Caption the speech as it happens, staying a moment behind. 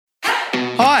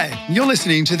Hi, you're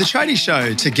listening to The Tradie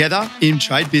Show, Together in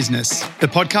Trade Business, the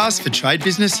podcast for trade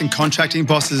business and contracting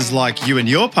bosses like you and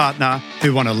your partner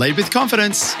who want to lead with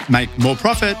confidence, make more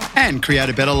profit, and create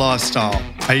a better lifestyle.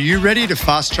 Are you ready to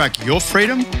fast track your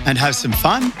freedom and have some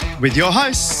fun? With your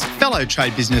hosts, fellow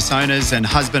trade business owners and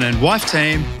husband and wife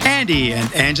team, Andy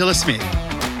and Angela Smith.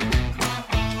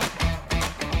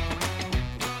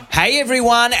 Hey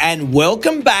everyone, and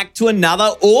welcome back to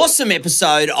another awesome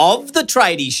episode of The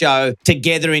Tradie Show,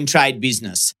 Together in Trade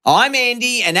Business. I'm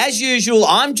Andy, and as usual,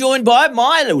 I'm joined by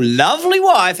my lovely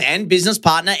wife and business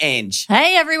partner, Ange.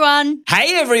 Hey everyone.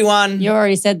 Hey everyone. You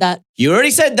already said that. You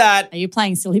already said that. Are you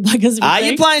playing silly buggers with Are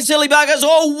me? you playing silly buggers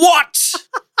or what?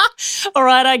 All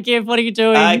right, I give. What are you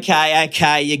doing?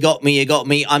 Okay. You got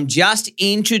me. I'm just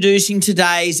introducing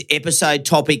today's episode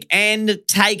topic and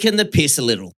taking the piss a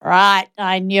little. Right,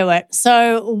 I knew it.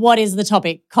 So what is the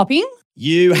topic? Copying?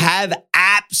 You have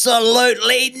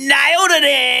absolutely nailed it,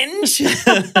 Ange.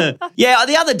 Yeah,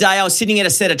 the other day I was sitting at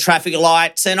a set of traffic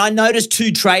lights and I noticed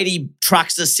two tradie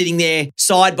trucks are sitting there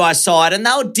side by side, and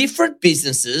they were different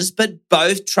businesses, but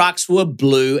both trucks were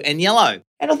blue and yellow.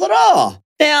 And I thought,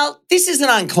 now, this isn't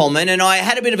uncommon, and I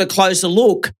had a bit of a closer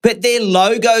look, but their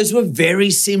logos were very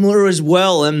similar as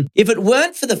well. And if it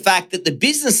weren't for the fact that the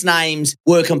business names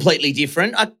were completely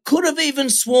different, I could have even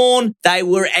sworn they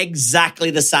were exactly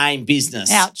the same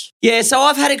business. Ouch. Yeah, so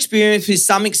I've had experience with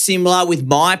something similar with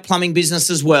my plumbing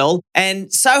business as well,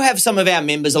 and so have some of our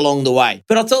members along the way.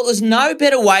 But I thought there's no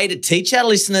better way to teach our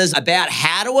listeners about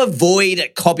how to avoid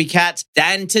copycats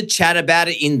than to chat about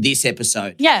it in this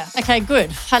episode. Yeah, okay, good.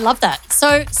 I love that.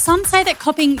 So some say that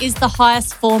copying is the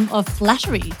highest form of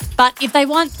flattery, but if they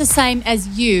want the same as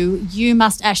you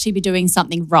must actually be doing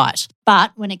something right.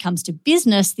 But when it comes to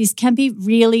business, this can be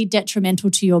really detrimental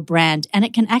to your brand, and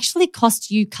it can actually cost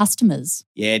you customers.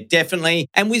 Yeah, definitely.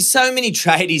 And with so many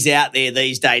tradies out there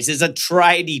these days, there's a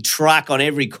tradie truck on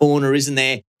every corner, isn't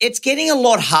there? It's getting a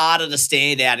lot harder to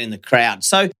stand out in the crowd.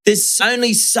 So there's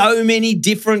only so many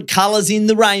different colours in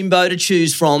the rainbow to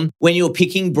choose from when you're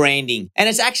picking branding. And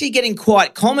it's actually getting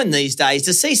quite common these days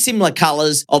to see similar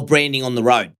colours of branding on the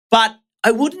road. But I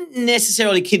wouldn't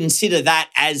necessarily consider that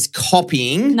as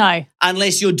copying. No.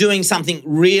 Unless you're doing something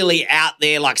really out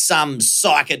there like some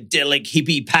psychedelic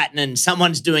hippie pattern and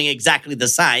someone's doing exactly the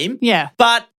same. Yeah.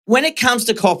 But when it comes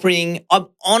to copying, I've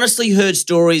honestly heard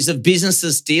stories of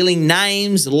businesses stealing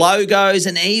names, logos,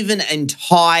 and even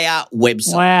entire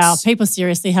websites. Wow, people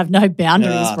seriously have no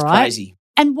boundaries, It's right? crazy.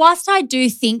 And whilst I do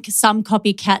think some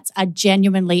copycats are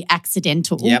genuinely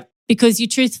accidental, because you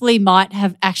truthfully might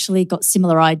have actually got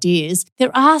similar ideas,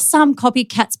 there are some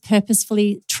copycats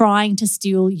purposefully trying to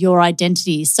steal your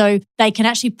identity so they can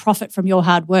actually profit from your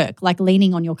hard work, like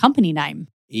leaning on your company name.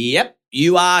 Yep.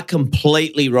 You are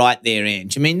completely right there,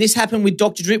 Ange. I mean, this happened with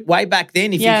Dr. Drip way back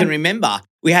then, if you can remember.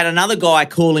 We had another guy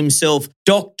call himself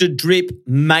Dr. Drip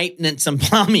Maintenance and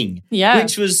Plumbing,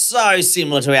 which was so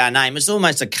similar to our name. It's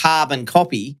almost a carbon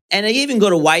copy. And he even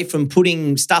got away from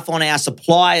putting stuff on our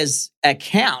supplier's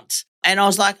account. And I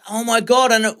was like, oh, my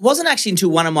God. And it wasn't actually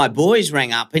until one of my boys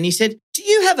rang up and he said, do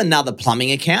you have another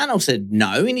plumbing account? I said,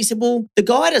 no. And he said, well, the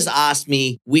guy just asked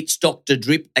me which Dr.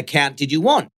 Drip account did you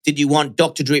want? Did you want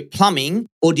Dr. Drip Plumbing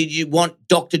or did you want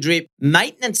Dr. Drip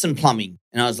Maintenance and Plumbing?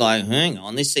 And I was like, hang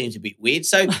on, this seems a bit weird.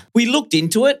 So we looked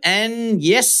into it and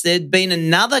yes, there'd been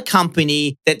another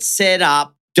company that set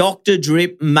up Dr.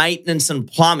 Drip Maintenance and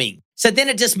Plumbing. So then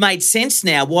it just made sense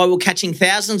now why we're catching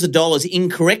thousands of dollars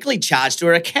incorrectly charged to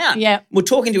our account. Yeah. We're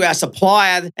talking to our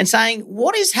supplier and saying,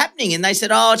 what is happening? And they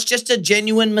said, oh, it's just a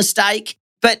genuine mistake.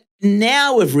 But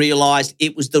now we've realised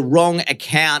it was the wrong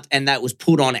account and that was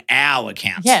put on our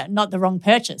account. Yeah, not the wrong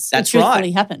purchase. That's it truthfully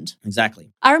right. happened.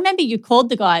 Exactly. I remember you called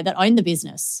the guy that owned the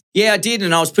business. Yeah, I did.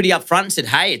 And I was pretty upfront and said,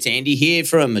 hey, it's Andy here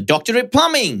from Dr. Drip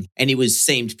Plumbing. And he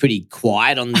seemed pretty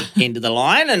quiet on the end of the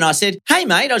line. And I said, hey,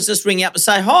 mate, I was just ringing up to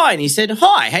say hi. And he said,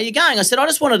 hi, how you going? I said, I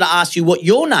just wanted to ask you what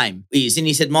your name is. And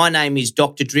he said, my name is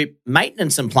Dr. Drip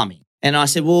Maintenance and Plumbing. And I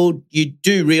said, well, you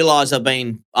do realise I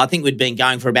think we'd been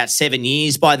going for about 7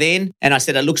 years by then. And I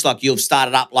said, it looks like you've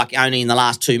started up like only in the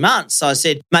last 2 months. So I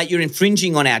said, mate, you're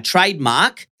infringing on our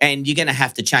trademark and you're going to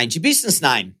have to change your business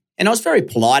name. And I was very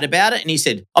polite about it. And he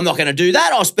said, I'm not going to do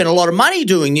that. I'll spend a lot of money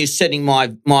doing this, setting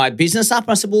my business up.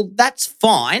 And I said, well, that's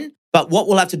fine. But what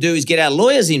we'll have to do is get our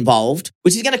lawyers involved,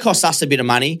 which is going to cost us a bit of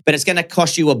money, but it's going to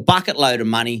cost you a bucket load of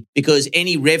money because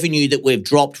any revenue that we've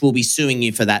dropped will be suing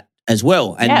you for that as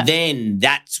well. And then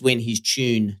that's when his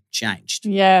tune changed.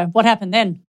 Yeah. What happened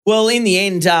then? Well, in the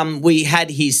end, we had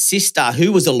his sister,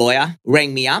 who was a lawyer,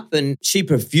 rang me up and she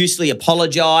profusely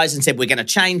apologised and said, we're going to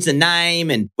change the name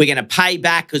and we're going to pay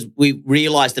back because we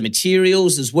realised the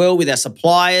materials as well with our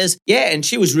suppliers. Yeah, and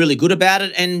she was really good about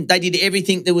it and they did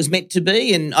everything that was meant to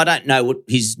be. And I don't know what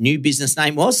his new business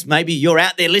name was. Maybe you're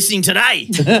out there listening today.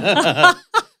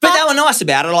 But they were nice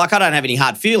about it. Like, I don't have any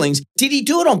hard feelings. Did he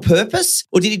do it on purpose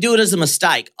or did he do it as a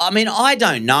mistake? I mean, I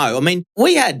don't know. I mean,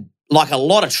 we had like a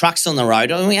lot of trucks on the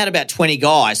road. I mean, we had about 20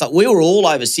 guys. Like, we were all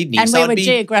over Sydney. And we were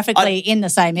geographically in the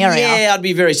same area. Yeah, I'd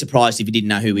be very surprised if he didn't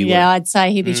know who we were. Yeah, I'd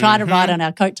say he'd be trying to ride on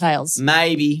our coattails.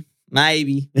 Maybe.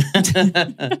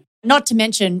 Not to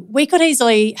mention, we could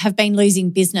easily have been losing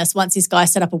business once this guy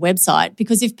set up a website,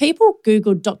 because if people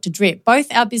Googled Dr. Drip,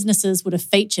 both our businesses would have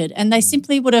featured and they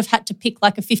simply would have had to pick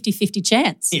like a 50-50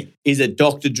 chance. Yeah. Is it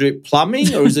Dr. Drip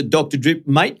Plumbing or is it Dr. Drip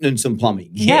Maintenance and Plumbing?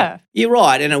 Yeah. You're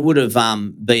right, and it would have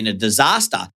been a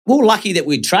disaster. We were lucky that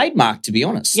we'd trademarked, to be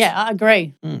honest. Yeah, I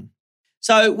agree.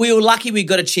 So we were lucky we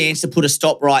got a chance to put a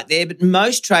stop right there, but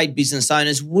most trade business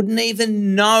owners wouldn't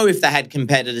even know if they had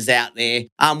competitors out there.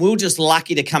 We were just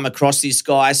lucky to come across this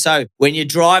guy. So when you're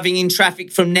driving in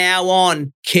traffic from now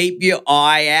on, keep your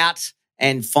eye out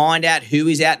and find out who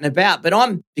is out and about. But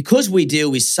because we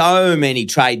deal with so many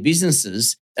trade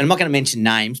businesses, and I'm not going to mention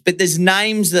names, but there's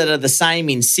names that are the same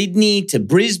in Sydney to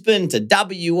Brisbane to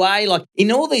WA. Like, in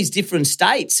all these different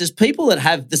states, there's people that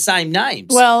have the same names.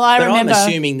 Well, I remember. I'm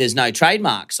assuming there's no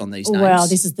trademarks on these names. Well,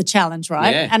 this is the challenge,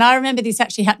 right? Yeah. And I remember this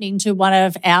actually happening to one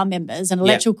of our members, an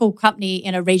electrical company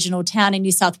in a regional town in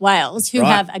New South Wales, who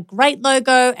have a great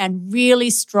logo and really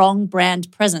strong brand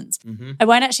presence. I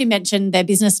won't actually mention their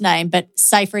business name, but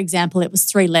say, for example, it was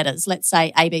 3 letters, let's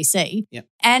say ABC. Yep.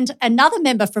 And another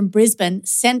member from Brisbane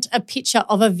sent a picture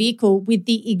of a vehicle with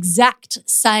the exact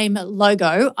same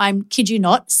logo. I kid you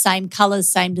not, same colours,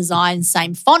 same design,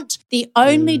 same font. The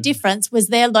only difference was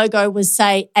their logo was,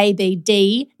 say,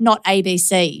 ABD, not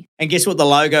ABC. And guess what the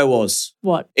logo was?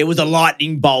 What? It was a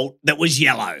lightning bolt that was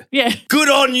yellow. Yeah. Good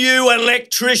on you,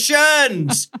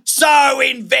 electricians. So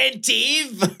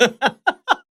inventive.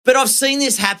 But I've seen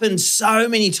this happen so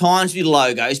many times with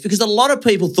logos because a lot of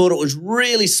people thought it was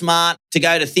really smart to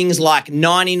go to things like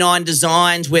 99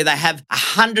 Designs, where they have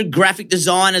 100 graphic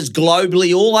designers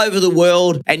globally all over the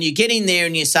world, and you get in there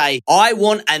and you say, I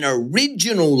want an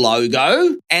original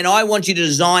logo and I want you to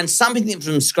design something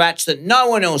from scratch that no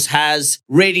one else has,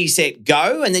 ready, set,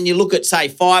 go. And then you look at, say,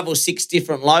 5 or 6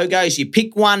 different logos, you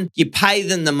pick one, you pay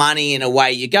them the money and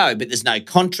away you go. But there's no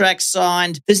contract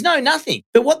signed, there's no nothing.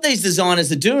 But what these designers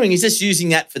are doing is just using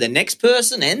that for the next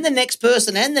person and the next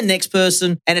person and the next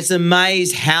person. And it's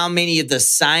amazed how many of the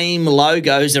same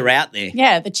logos are out there.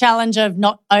 Yeah, the challenge of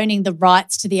not owning the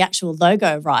rights to the actual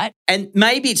logo, right? And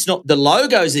maybe it's not the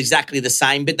logo's exactly the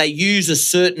same, but they use a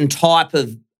certain type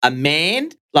of a man,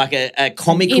 like a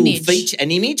comical feature, an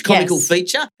image, comical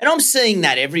feature. And I'm seeing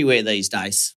that everywhere these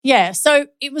days. Yeah, so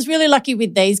it was really lucky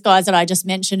with these guys that I just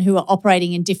mentioned who are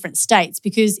operating in different states,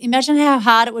 because imagine how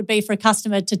hard it would be for a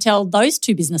customer to tell those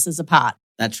 2 businesses apart.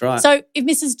 That's right. So if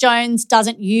Mrs. Jones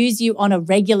doesn't use you on a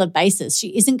regular basis,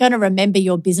 she isn't going to remember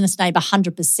your business name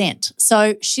 100%.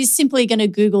 So she's simply going to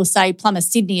Google, say, Plumber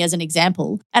Sydney as an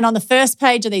example. And on the first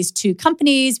page are these 2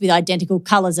 companies with identical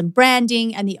colours and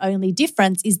branding, and the only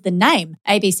difference is the name,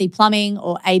 ABC Plumbing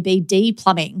or ABD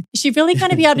Plumbing. Is she really going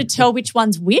to be able to tell which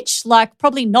one's which? Like,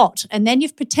 probably not. And then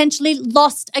you've potentially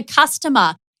lost a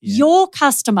customer. Yeah. Your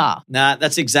customer. Nah,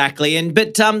 that's exactly.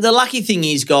 But the lucky thing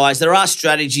is, guys, there are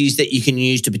strategies that you can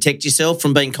use to protect yourself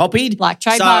from being copied. Like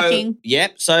trademarking.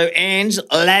 So, Ange,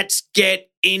 let's get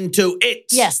into it.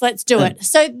 Yes, let's do it.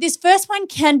 So this first one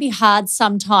can be hard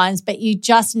sometimes, but you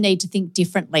just need to think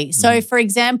differently. So for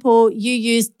example, you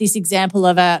used this example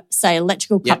of a, say,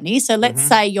 electrical company. So let's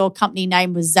say your company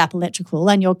name was Zap Electrical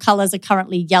and your colours are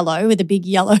currently yellow with a big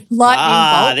yellow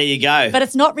lightning bolt. There you go. But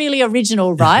it's not really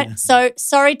original, right? So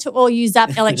sorry to all you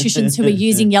Zap electricians who are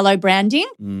using yellow branding,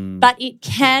 but it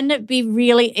can be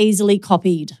really easily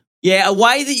copied. Yeah, a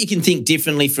way that you can think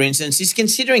differently, for instance, is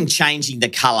considering changing the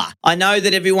colour. I know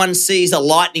that everyone sees a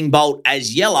lightning bolt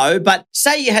as yellow, but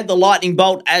say you had the lightning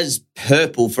bolt as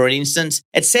purple, for instance.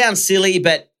 It sounds silly,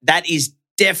 but that is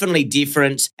definitely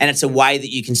different, and it's a way that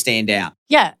you can stand out.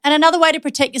 Yeah. And another way to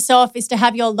protect yourself is to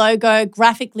have your logo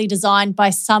graphically designed by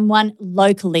someone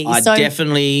locally. I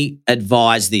definitely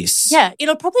advise this. Yeah.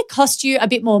 It'll probably cost you a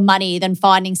bit more money than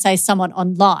finding, say, someone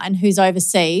online who's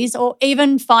overseas, or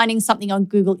even finding something on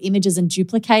Google Images and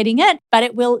duplicating it. But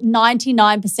it will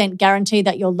 99% guarantee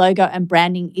that your logo and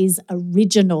branding is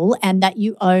original and that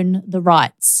you own the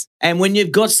rights. And when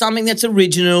you've got something that's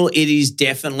original, it is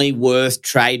definitely worth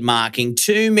trademarking.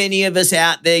 Too many of us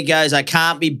out there goes, I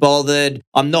can't be bothered,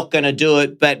 I'm not going to do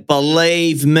it. But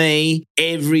believe me,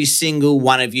 every single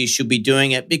one of you should be doing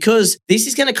it, because this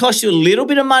is going to cost you a little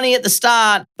bit of money at the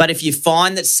start. But if you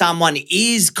find that someone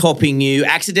is copying you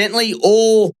accidentally,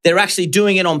 or they're actually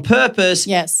doing it on purpose,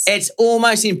 yes, it's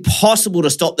almost impossible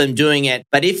to stop them doing it.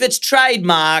 But if it's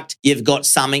trademarked, you've got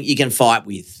something you can fight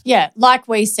with. Yeah, like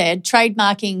we said,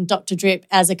 trademarking Dr. Drip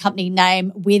as a company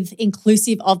name with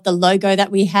inclusive of the logo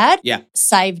that we had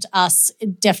saved us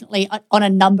definitely on a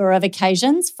number of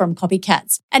occasions from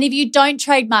copycats. And if you don't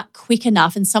trademark quick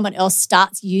enough and someone else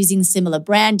starts using similar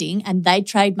branding and they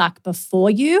trademark before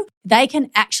you, they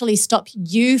can actually stop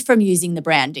you from using the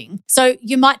branding. So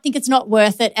you might think it's not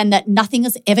worth it and that nothing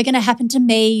is ever going to happen to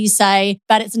me, you say,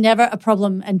 but it's never a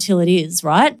problem until it is,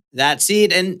 right? That's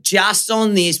it. And just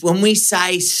on this, when we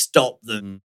say stop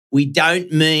them, we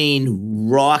don't mean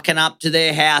rocking up to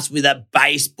their house with a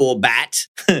baseball bat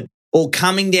or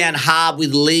coming down hard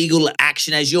with legal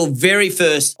action as your very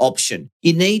first option.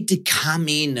 You need to come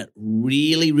in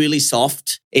really, really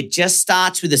soft. It just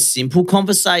starts with a simple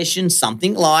conversation,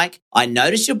 something like, I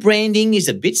notice your branding is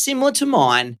a bit similar to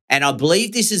mine, and I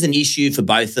believe this is an issue for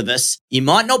both of us. You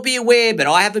might not be aware, but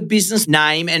I have a business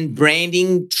name and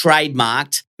branding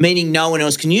trademarked, meaning no one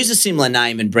else can use a similar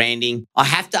name and branding. I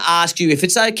have to ask you if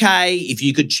it's okay if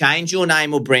you could change your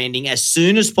name or branding as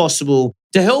soon as possible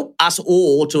to help us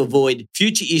all to avoid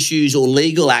future issues or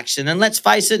legal action. And let's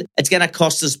face it, it's going to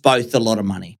cost us both a lot of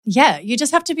money. Yeah, you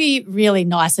just have to be really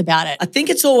nice about it. I think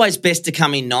it's always best to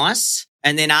come in nice,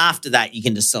 and then after that you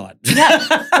can decide. Yeah,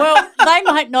 well, they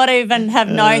might not even have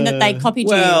known that they copied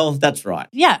you. Well, that's right.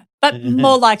 Yeah. But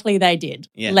more likely they did.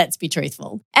 Yeah. Let's be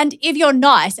truthful. And if you're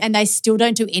nice and they still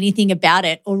don't do anything about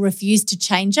it or refuse to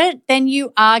change it, then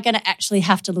you are going to actually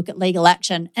have to look at legal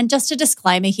action. And just a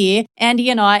disclaimer here,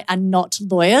 Andy and I are not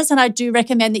lawyers, and I do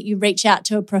recommend that you reach out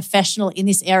to a professional in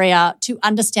this area to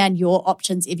understand your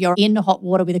options if you're in hot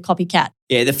water with a copycat.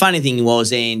 Yeah, the funny thing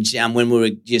was, Ange, when we were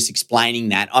just explaining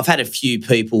that, I've had a few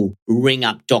people ring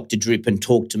up Dr. Drip and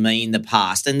talk to me in the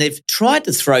past, and they've tried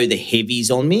to throw the heavies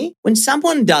on me. When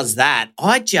someone does that,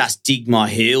 I just dig my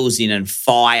heels in and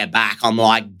fire back. I'm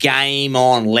like, game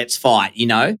on, let's fight, you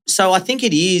know? So I think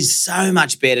it is so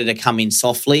much better to come in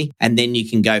softly and then you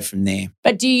can go from there.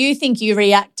 But do you think you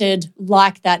reacted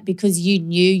like that because you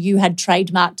knew you had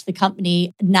trademarked the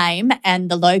company name and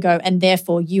the logo and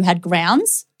therefore you had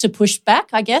grounds to push back,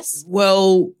 I guess?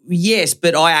 Well, yes,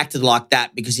 but I acted like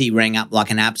that because he rang up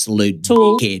like an absolute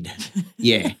dickhead.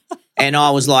 Yeah. And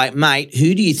I was like, mate,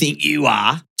 who do you think you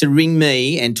are to ring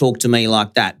me and talk to me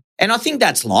like that? And I think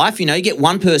that's life. You know, you get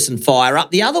one person fire up,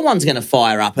 the other one's going to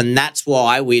fire up. And that's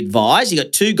why we advise, you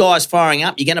got two guys firing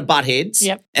up, you're going to butt heads.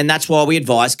 Yep. And that's why we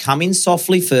advise, come in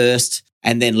softly first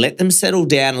and then let them settle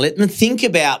down, let them think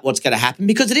about what's going to happen,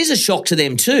 because it is a shock to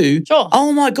them too. Sure.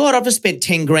 Oh my God, I've just spent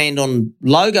 10 grand on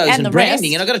logos and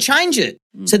branding and I've got to change it.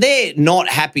 So they're not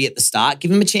happy at the start.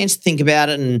 Give them a chance to think about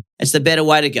it, and it's the better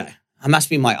way to go. I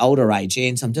must be my older age,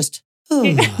 and I'm just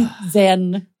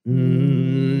zen.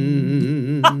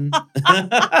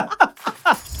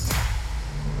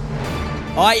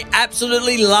 I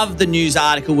absolutely love the news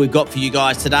article we've got for you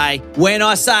guys today. When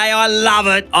I say I love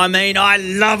it, I mean I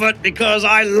love it because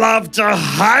I love to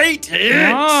hate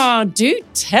it. Oh, do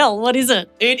tell. What is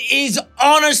it? It is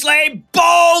honestly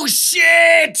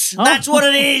bullshit. Oh. That's what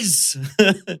it is.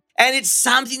 And it's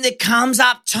something that comes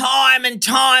up time and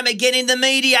time again in the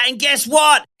media. And guess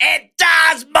what? It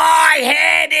does my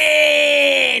head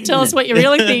in. Tell us what you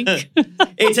really think.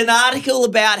 It's an article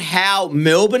about how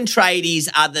Melbourne tradies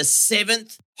are the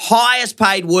 7th highest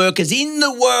paid workers in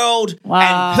the world. Wow.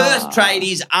 And Perth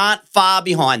tradies aren't far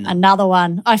behind them. Another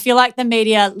one. I feel like the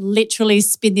media literally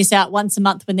spin this out once a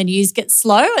month when the news gets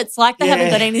slow. It's like they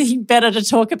haven't got anything better to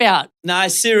talk about. No,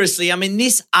 seriously. I mean,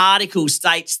 this article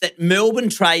states that Melbourne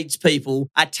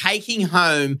tradespeople are taking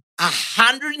home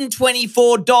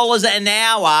 $124 an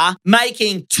hour,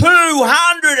 making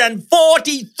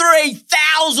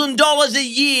 $243,000 a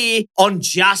year on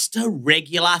just a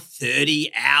regular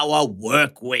 30-hour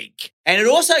work week. And it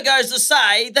also goes to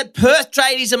say that Perth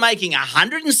tradies are making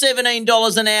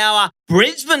 $117 an hour,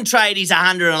 Brisbane tradies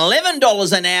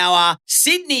 $111 an hour,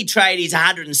 Sydney tradies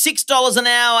 $106 an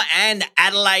hour, and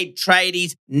Adelaide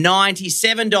tradies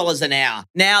 $97 an hour.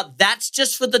 Now, that's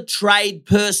just for the trade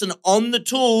person on the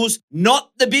tools,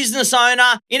 not the business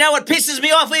owner. You know what pisses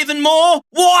me off even more?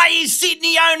 Why is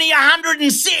Sydney only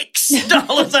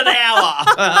 $106 an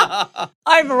hour?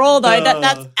 Overall, though,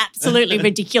 that's absolutely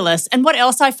ridiculous. And what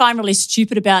else I find really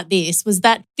stupid about this was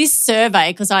that this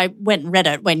survey, because I went and read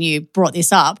it when you brought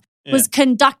this up, was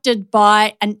conducted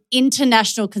by an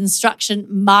international construction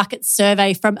market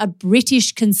survey from a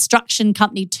British construction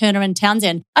company, Turner &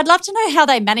 Townsend. I'd love to know how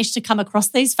they managed to come across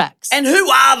these facts. And who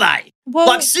are they?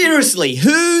 Well, seriously,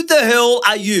 who the hell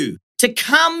are you to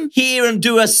come here and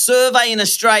do a survey in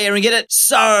Australia and get it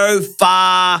so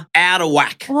far out of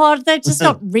whack? Well, they're just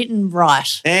not written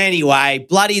right. Anyway,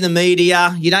 bloody the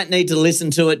media. You don't need to listen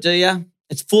to it, do you?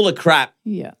 It's full of crap.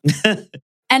 Yeah.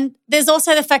 And there's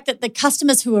also the fact that the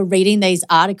customers who are reading these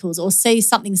articles or see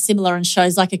something similar in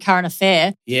shows like A Current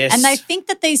Affair, and they think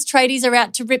that these tradies are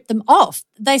out to rip them off.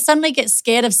 They suddenly get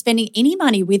scared of spending any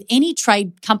money with any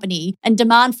trade company and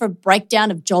demand for a breakdown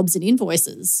of jobs and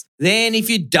invoices. Then if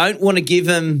you don't want to give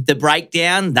them the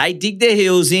breakdown, they dig their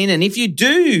heels in. And if you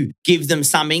do give them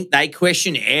something, they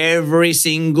question every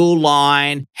single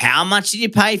line. How much did you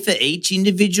pay for each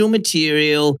individual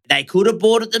material? They could have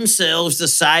bought it themselves to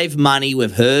save money.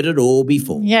 We've heard it all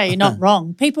before. Yeah, you're not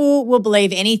wrong. People will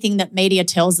believe anything that media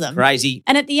tells them. Crazy.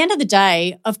 And at the end of the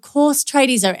day, of course,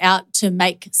 tradies are out to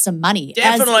make some money.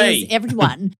 Definitely. As is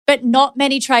everyone. But not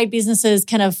many trade businesses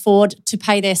can afford to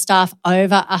pay their staff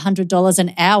over $100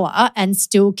 an hour and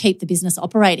still keep the business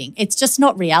operating. It's just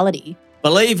not reality.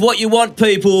 Believe what you want,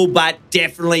 people, but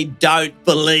definitely don't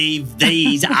believe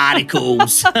these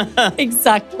articles.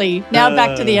 Exactly. Now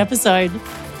back to the episode.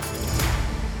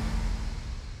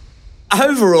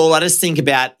 Overall, I just think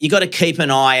about you got to keep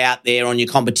an eye out there on your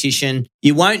competition.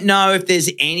 You won't know if there's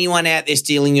anyone out there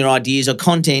stealing your ideas or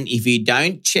content if you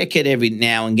don't check it every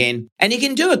now and again. And you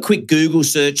can do a quick Google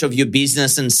search of your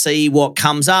business and see what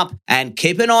comes up, and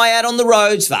keep an eye out on the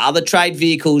roads for other trade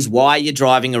vehicles while you're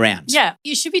driving around. Yeah,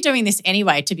 you should be doing this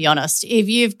anyway, to be honest, if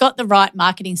you've got the right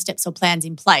marketing steps or plans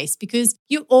in place, because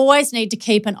you always need to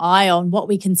keep an eye on what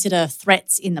we consider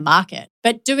threats in the market.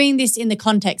 But doing this in the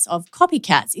context of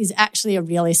copycats is actually a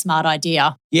really smart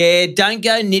idea. Yeah, don't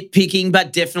go nitpicking,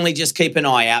 but definitely just keep an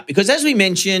eye out, because as we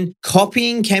mentioned,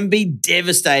 copying can be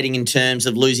devastating in terms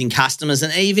of losing customers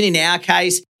and even in our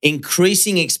case,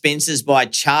 increasing expenses by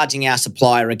charging our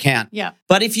supplier account. Yeah.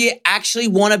 But if you actually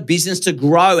want a business to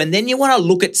grow and then you want to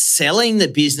look at selling the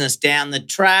business down the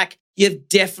track, you've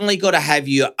definitely got to have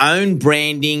your own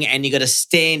branding and you got to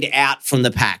stand out from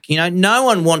the pack. You know, no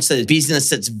one wants a business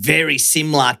that's very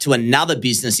similar to another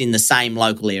business in the same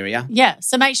local area. Yeah,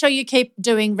 so make sure you keep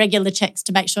doing regular checks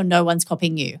to make sure no one's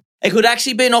copying you. It could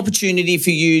actually be an opportunity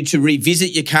for you to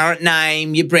revisit your current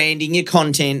name, your branding, your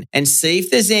content, and see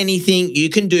if there's anything you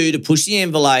can do to push the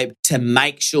envelope to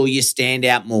make sure you stand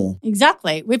out more.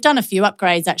 Exactly. We've done a few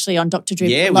upgrades actually on Dr.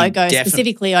 Drip logo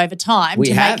specifically over time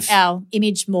make our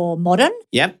image more modern.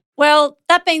 Yep. Well,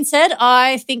 that being said,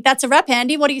 I think that's a wrap,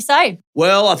 Andy. What do you say?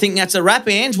 Well, I think that's a wrap,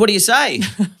 Ange. What do you say?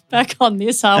 Back on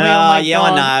this, are we? Oh, my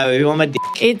God. I know. I'm a dick.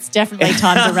 It's definitely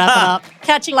time to wrap it up.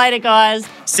 Catch you later, guys.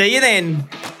 See you then.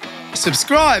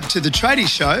 Subscribe to The Tradie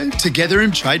Show Together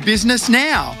in Trade Business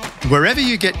now, wherever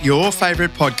you get your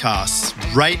favourite podcasts.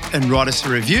 Rate and write us a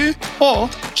review, or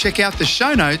check out the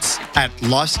show notes at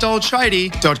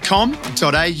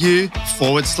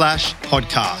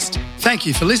lifestyletradie.com.au/podcast. Thank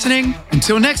you for listening.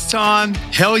 Until next time,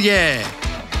 hell yeah.